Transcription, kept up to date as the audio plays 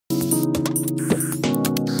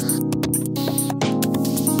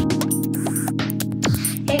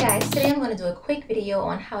going to do a quick video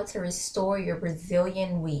on how to restore your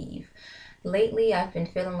Brazilian weave. Lately, I've been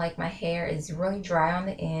feeling like my hair is really dry on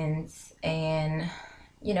the ends, and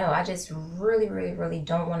I just really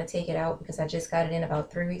don't want to take it out because I just got it in about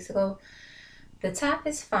 3 weeks ago. The top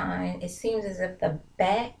is fine. It seems as if the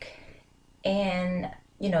back and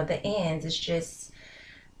the ends is just,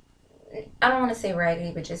 I don't want to say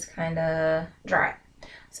raggedy, but just kind of dry.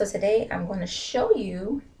 So today I'm going to show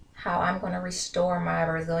you how I'm going to restore my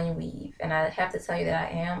Brazilian weave. And I have to tell you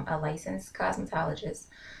that I am a licensed cosmetologist.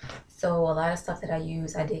 So a lot of stuff that I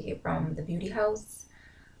use, I did get from the Beauty House,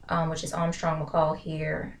 which is Armstrong McCall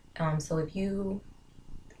here. So if you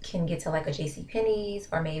can get to like a JCPenney's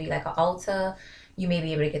or maybe like a Ulta, you may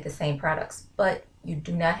be able to get the same products. But you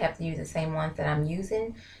do not have to use the same ones that I'm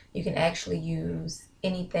using. You can actually use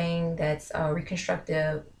anything that's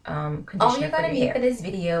reconstructive conditioner. All you're going to need for this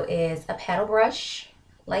video is a paddle brush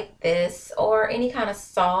like this, or any kind of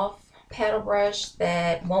soft paddle brush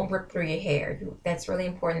that won't rip through your hair. That's really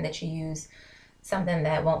important that you use something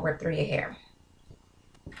that won't rip through your hair.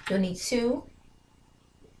 You'll need two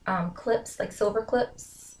clips, like silver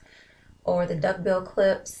clips or the duckbill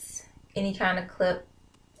clips, any kind of clip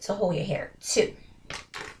to hold your hair. Two.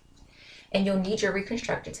 And you'll need your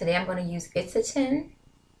reconstructor. Today I'm going to use It's a 10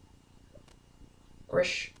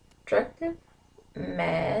 restrictive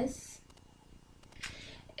mask,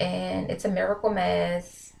 and it's a miracle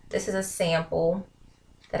mask. This is a sample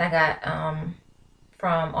that I got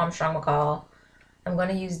from Armstrong McCall. I'm going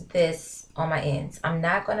to use this on my ends. I'm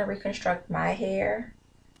not going to reconstruct my hair,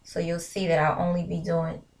 so you'll see that I'll only be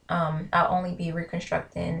doing I'll only be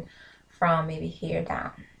reconstructing from maybe here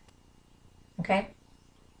down. Okay.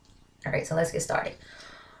 All right, so let's get started.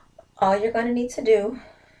 All you're going to need to do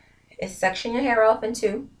is section your hair off in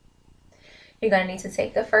two. You're going to need to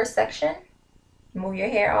take the first section, move your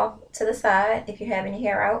hair off to the side if you have any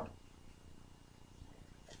hair out,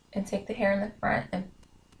 and take the hair in the front and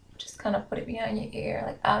just kind of put it behind your ear,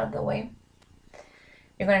 like out of the way.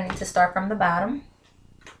 You're going to need to start from the bottom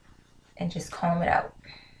and just comb it out.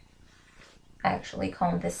 I actually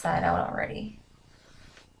combed this side out already.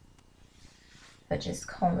 But just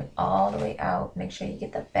comb it all the way out. Make sure you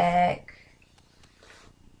get the back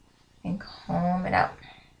and comb it out.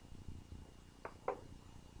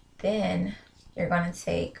 Then you're going to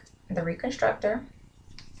take the reconstructor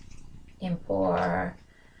and pour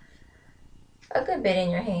a good bit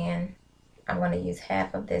in your hand. I'm going to use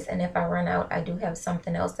half of this, and if I run out, I do have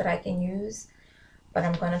something else that I can use, but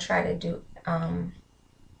I'm going to try to do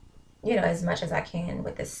as much as I can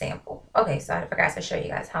with this sample. Okay, so I forgot to show you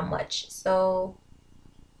guys how much. So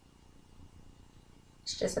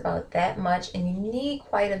it's just about that much, and you need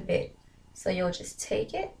quite a bit. So you'll just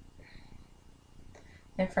take it,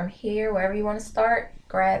 and from here, wherever you want to start,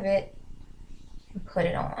 grab it and put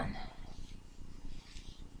it on.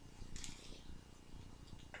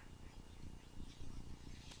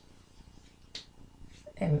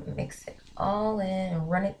 And mix it all in and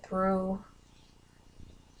run it through.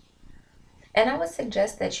 And I would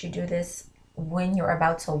suggest that you do this when you're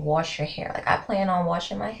about to wash your hair. Like, I plan on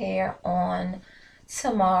washing my hair on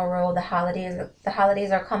tomorrow. The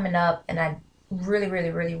holidays are coming up, and I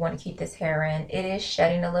really want to keep this hair in. It is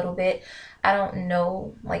shedding a little bit. I don't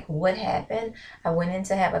know like what happened. I went in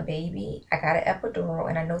to have a baby. I got an epidural,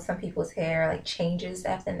 and I know some people's hair like changes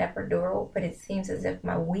after an epidural, but it seems as if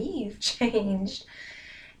my weave changed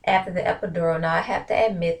after the epidural. Now, I have to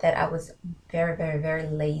admit that I was very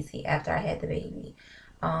lazy after I had the baby.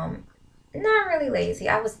 Not really lazy.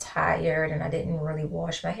 I was tired, and I didn't really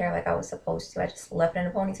wash my hair like I was supposed to. I just left it in a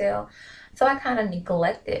ponytail. So I kind of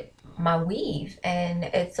neglected my weave. And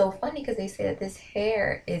it's so funny because they say that this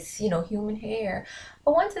hair is, human hair.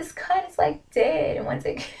 But once it's cut, it's like dead. And once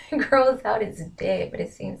it grows out, it's dead. But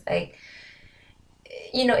it seems like,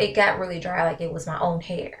 it got really dry, like it was my own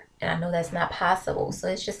hair. And I know that's not possible. So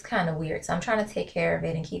it's just kind of weird. So I'm trying to take care of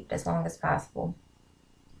it and keep it as long as possible.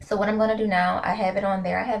 So what I'm going to do now, I have it on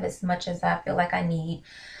there. I have as much as I feel like I need.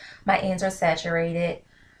 My ends are saturated.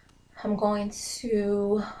 I'm going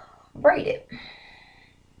to braid it.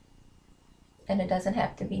 And it doesn't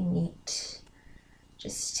have to be neat.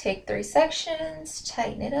 Just take 3 sections,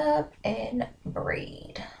 tighten it up, and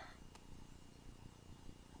braid.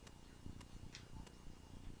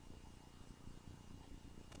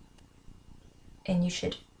 And you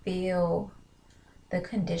should feel the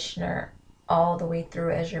conditioner all the way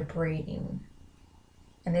through as you're braiding.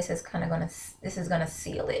 And this is gonna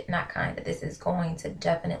seal it. This is going to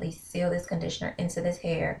definitely seal this conditioner into this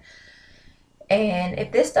hair. And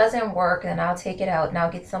if this doesn't work, then I'll take it out and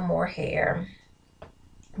I'll get some more hair.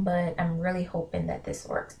 But I'm really hoping that this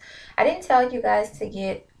works. I didn't tell you guys to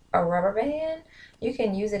get a rubber band. You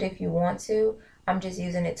can use it if you want to. I'm just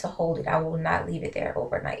using it to hold it. I will not leave it there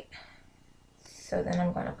overnight. So then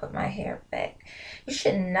I'm going to put my hair back. You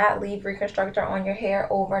should not leave reconstructor on your hair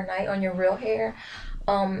overnight, on your real hair,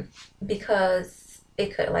 because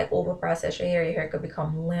it could like over process your hair. Your hair could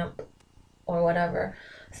become limp or whatever.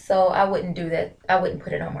 So I wouldn't do that. I wouldn't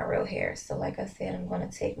put it on my real hair. So like I said, I'm going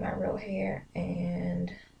to take my real hair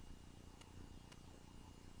and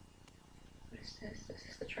what is this? This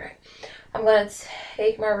is the tray. I'm going to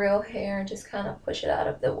take my real hair and just kind of push it out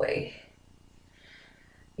of the way.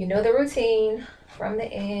 You know the routine, from the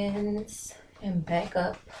ends and back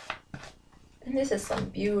up. And this is some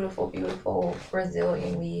beautiful, beautiful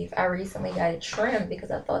Brazilian weave. I recently got it trimmed because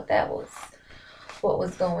I thought that was what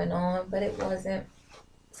was going on, but it wasn't.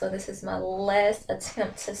 So this is my last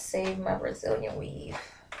attempt to save my Brazilian weave.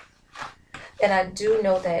 And I do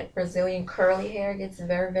know that Brazilian curly hair gets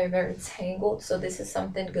very, very, very tangled. So this is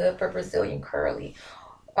something good for Brazilian curly.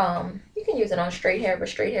 You can use it on straight hair, but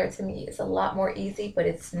straight hair to me is a lot more easy, but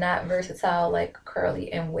it's not versatile like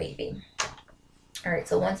curly and wavy. All right,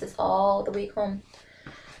 so once it's all the way come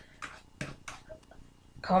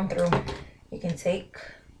through, you can take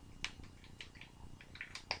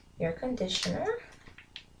your conditioner.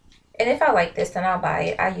 And if I like this, then I'll buy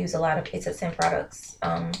it. I use a lot of It's a 10 products,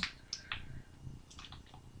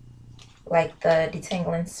 like the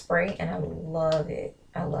detangling spray, and I love it.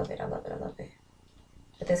 I love it. I love it. I love it.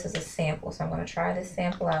 But this is a sample, so I'm going to try this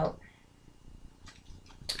sample out.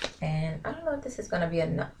 And I don't know if this is going to be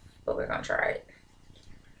enough, but we're going to try it.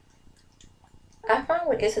 I find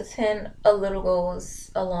with It's a 10, a little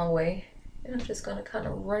goes a long way. And I'm just going to kind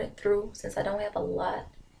of run it through since I don't have a lot.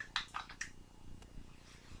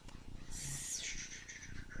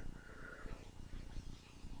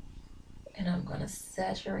 And I'm going to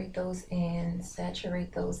saturate those ends,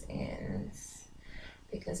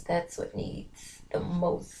 because that's what needs the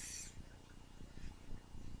most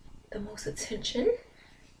attention.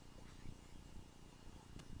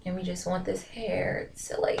 And we just want this hair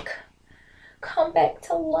to like come back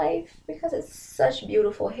to life because it's such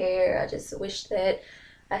beautiful hair. I just wish that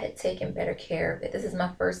I had taken better care of it. This is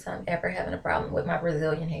my first time ever having a problem with my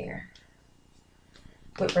Brazilian hair,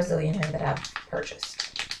 that I've purchased.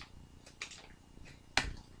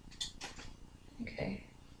 Okay.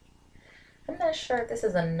 I'm not sure if this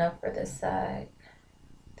is enough for this side.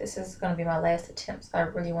 This is going to be my last attempt, so I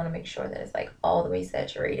really want to make sure that it's like all the way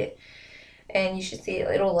saturated. And you should see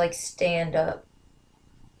it'll like stand up,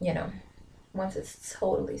 you know, once it's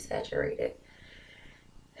totally saturated.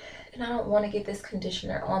 And I don't want to get this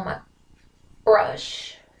conditioner on my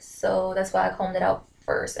brush, so that's why I combed it out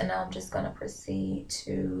first. And now I'm just going to proceed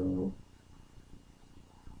to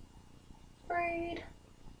braid.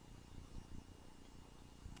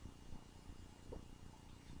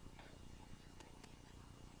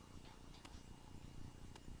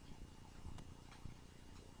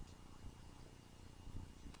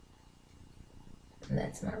 And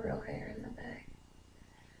that's my real hair in the back.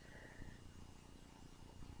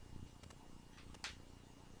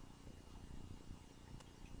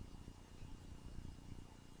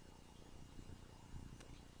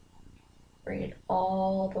 Braid it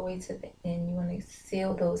all the way to the end. You want to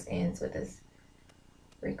seal those ends with this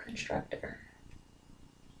reconstructor.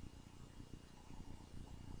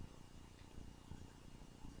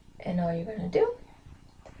 And all you're going to do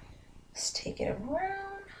is take it around.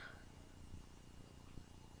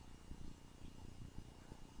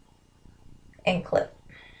 And clip.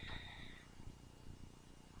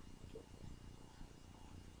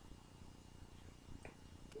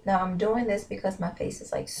 Now I'm doing this because my face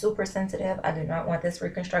is like super sensitive. I do not want this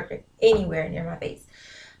reconstructed anywhere near my face.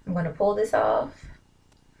 I'm going to pull this off,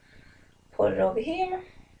 put it over here,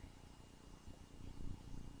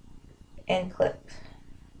 and clip.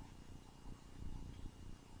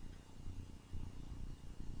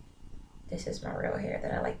 This is my real hair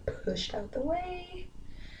that I like pushed out the way.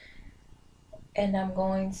 And I'm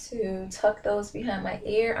going to tuck those behind my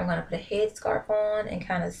ear. I'm going to put a headscarf on and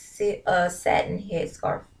kind of sit a satin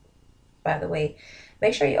headscarf, by the way.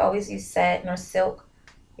 Make sure you always use satin or silk.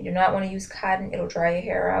 You do not want to use cotton. It'll dry your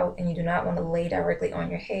hair out. And you do not want to lay directly on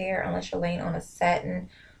your hair unless you're laying on a satin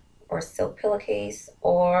or silk pillowcase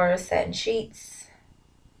or satin sheets.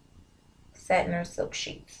 Satin or silk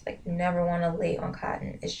sheets. Like, you never want to lay on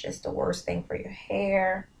cotton. It's just the worst thing for your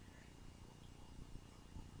hair.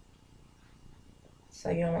 So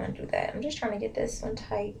you don't want to do that. I'm just trying to get this one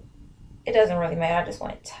tight. It doesn't really matter. I just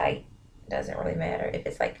want it tight. It doesn't really matter if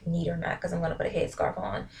it's like neat or not because I'm going to put a headscarf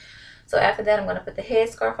on. So after that, I'm going to put the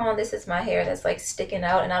headscarf on. This is my hair that's like sticking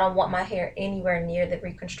out, and I don't want my hair anywhere near the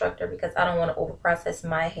reconstructor because I don't want to over process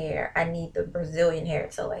my hair. I need the Brazilian hair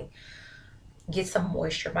to like get some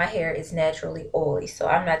moisture. My hair is naturally oily, so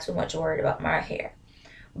I'm not too much worried about my hair.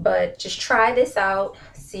 But just try this out,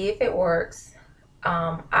 see if it works.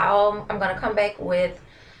 I'm gonna come back with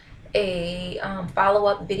a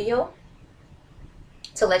follow-up video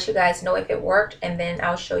to let you guys know if it worked, and then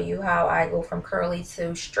I'll show you how I go from curly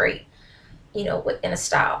to straight, you know, within a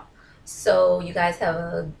style. So you guys have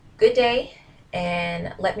a good day,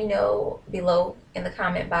 and let me know below in the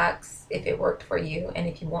comment box if it worked for you and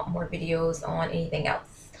if you want more videos on anything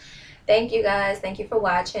else. Thank you guys. Thank you for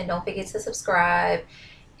watching. Don't forget to subscribe,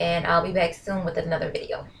 and I'll be back soon with another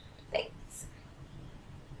video.